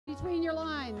Between your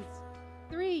lines.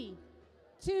 3,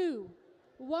 2,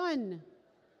 1,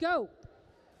 go.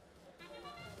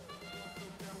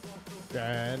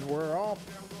 And we're off.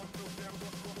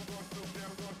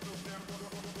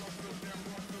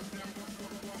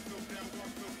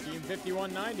 Team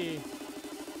 5190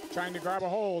 trying to grab a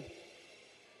hold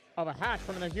of a hatch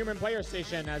from the human player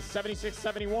station as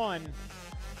 7671.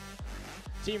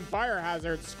 Team Fire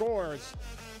Hazard scores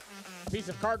a piece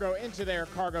of cargo into their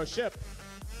cargo ship.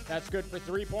 That's good for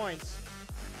 3 points.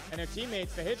 And their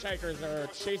teammates, the Hitchhikers, are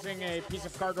chasing a piece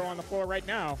of cargo on the floor right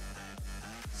now.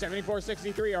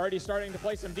 7463 already starting to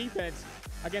play some defense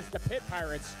against the Pit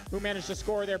Pirates, who managed to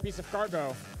score their piece of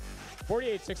cargo.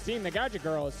 4816, the Gadget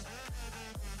Girls,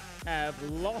 have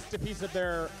lost a piece of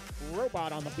their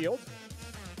robot on the field,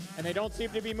 and they don't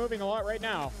seem to be moving a lot right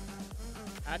now.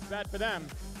 That's bad for them.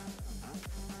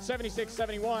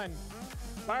 7671,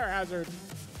 Fire Hazard,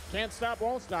 can't stop,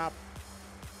 won't stop,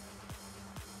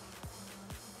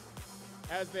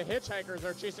 as the Hitchhikers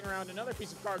are chasing around another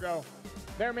piece of cargo.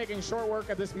 They're making short work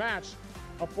of this match.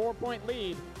 A 4-point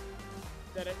lead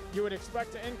that you would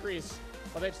expect to increase,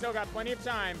 but they've still got plenty of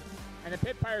time, and the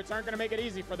Pit Pirates aren't going to make it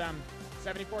easy for them.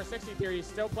 7463 is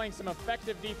still playing some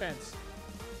effective defense.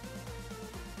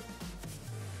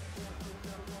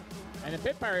 And the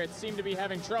Pit Pirates seem to be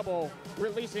having trouble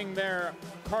releasing their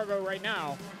cargo right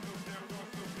now,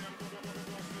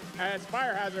 as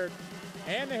Fire Hazard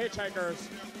and the Hitchhikers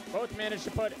both managed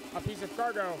to put a piece of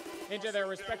cargo into their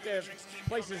respective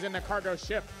places in the cargo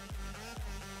ship.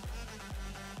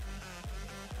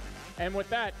 And with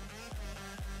that,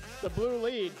 the blue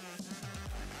lead.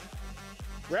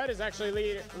 Red is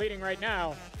actually leading right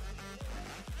now.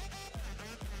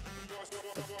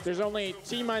 There's only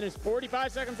T-minus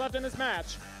 45 seconds left in this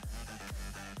match.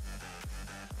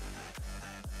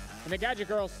 And the Gadget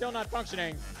Girl still not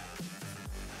functioning,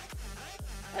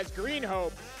 as Green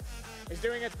Hope is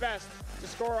doing its best to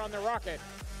score on the rocket.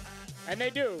 And they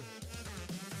do.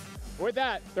 With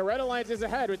that, the Red Alliance is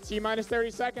ahead with T-minus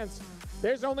 30 seconds.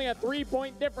 There's only a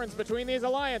 3-point difference between these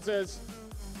alliances,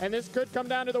 and this could come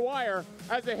down to the wire,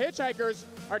 as the Hitchhikers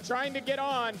are trying to get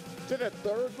on to the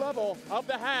 3rd level of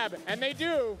the HAB, and they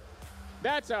do.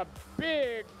 That's a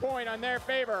big point on their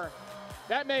favor.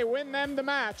 That may win them the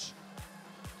match.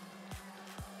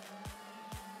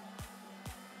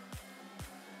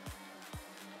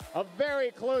 A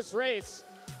very close race,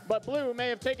 but Blue may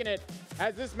have taken it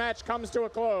as this match comes to a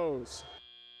close.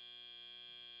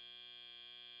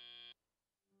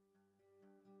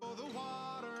 Oh, the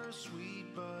water's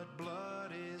sweet, but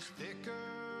blood is thicker.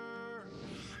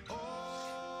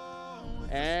 Oh,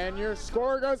 and your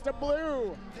score goes to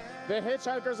Blue. The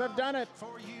Hitchhikers have done it.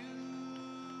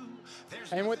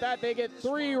 And with that, they get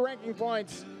 3 ranking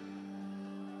points,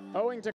 owing to